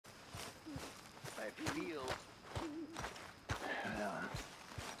feel...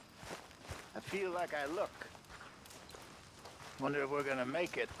 I feel like I look. Wonder if we're gonna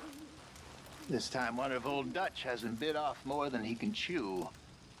make it. This time, wonder if old Dutch hasn't bit off more than he can chew.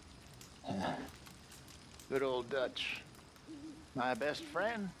 Good old Dutch. My best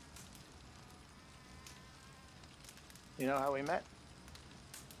friend. You know how we met?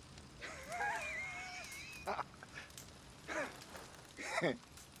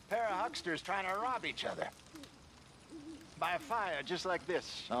 Pair of hucksters trying to rob each other. By a fire, just like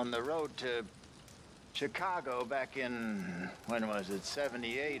this, on the road to Chicago back in, when was it,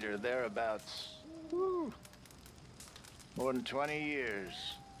 78 or thereabouts. Woo. More than 20 years.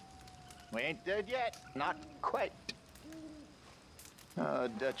 We ain't dead yet. Not quite. Oh,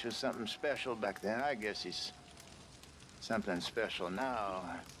 Dutch was something special back then. I guess he's something special now.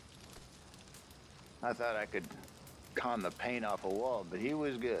 I thought I could con the paint off a wall, but he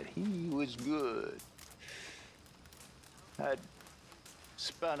was good. He was good. I'd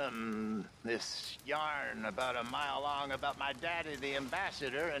spun him this yarn about a mile long about my daddy, the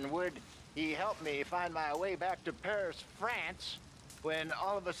ambassador, and would he help me find my way back to Paris, France, when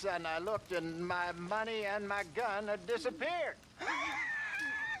all of a sudden I looked and my money and my gun had disappeared.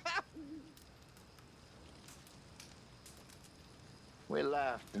 We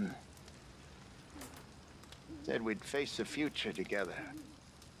laughed and said we'd face the future together.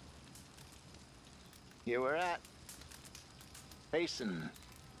 Here we're at, facing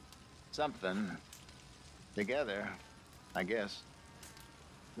something together, I guess.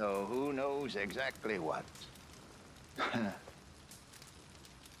 Though who knows exactly what.